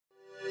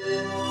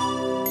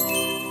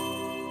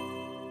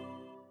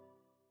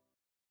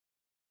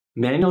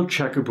Manual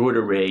checkerboard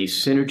array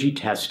synergy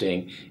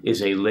testing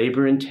is a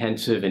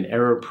labor-intensive and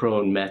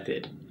error-prone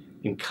method.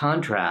 In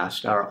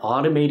contrast, our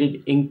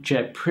automated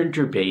inkjet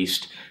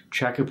printer-based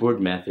checkerboard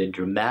method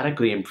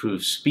dramatically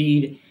improves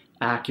speed,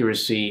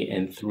 accuracy,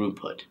 and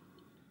throughput.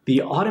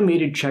 The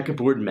automated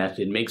checkerboard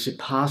method makes it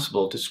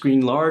possible to screen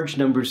large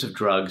numbers of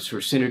drugs for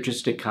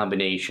synergistic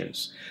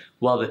combinations,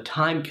 while the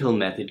time-kill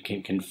method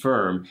can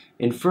confirm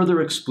and further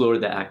explore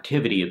the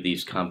activity of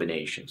these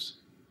combinations.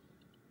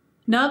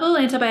 Novel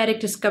antibiotic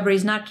discovery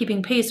is not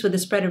keeping pace with the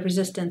spread of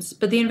resistance,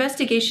 but the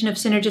investigation of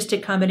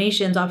synergistic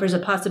combinations offers a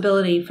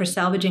possibility for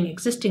salvaging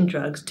existing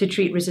drugs to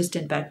treat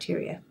resistant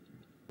bacteria.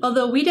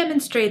 Although we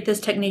demonstrate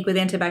this technique with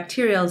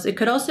antibacterials, it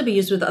could also be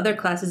used with other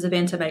classes of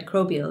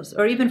antimicrobials,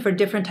 or even for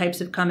different types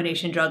of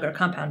combination drug or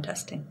compound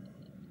testing.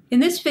 In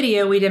this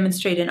video, we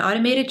demonstrate an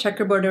automated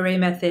checkerboard array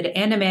method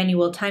and a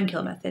manual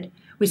time-kill method.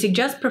 We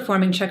suggest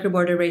performing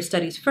checkerboard array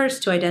studies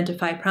first to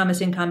identify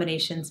promising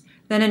combinations,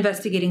 then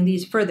investigating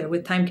these further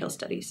with time-kill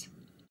studies.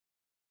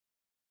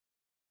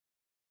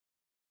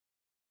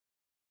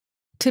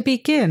 To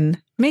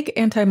begin, make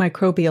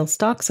antimicrobial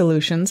stock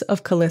solutions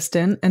of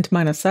colistin and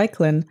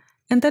minocycline,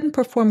 and then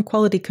perform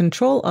quality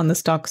control on the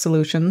stock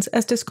solutions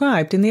as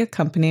described in the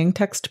accompanying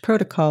text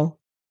protocol.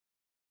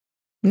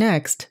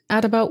 Next,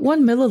 add about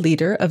 1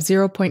 milliliter of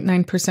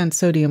 0.9%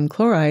 sodium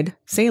chloride,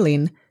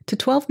 saline, to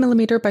 12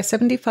 mm by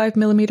 75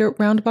 mm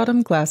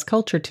round-bottom glass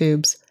culture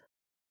tubes.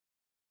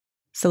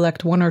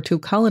 Select 1 or 2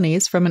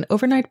 colonies from an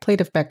overnight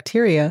plate of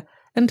bacteria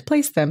and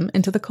place them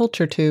into the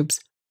culture tubes.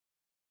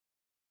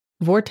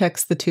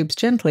 Vortex the tubes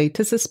gently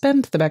to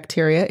suspend the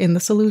bacteria in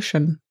the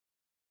solution.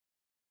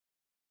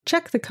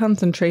 Check the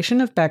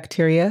concentration of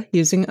bacteria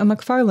using a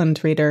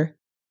McFarland reader.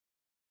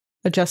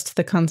 Adjust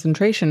the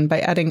concentration by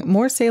adding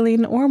more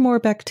saline or more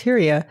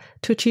bacteria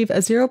to achieve a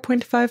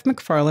 0.5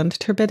 McFarland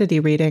turbidity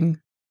reading.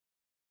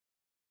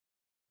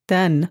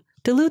 Then,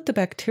 dilute the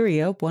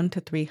bacteria 1 to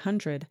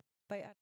 300 by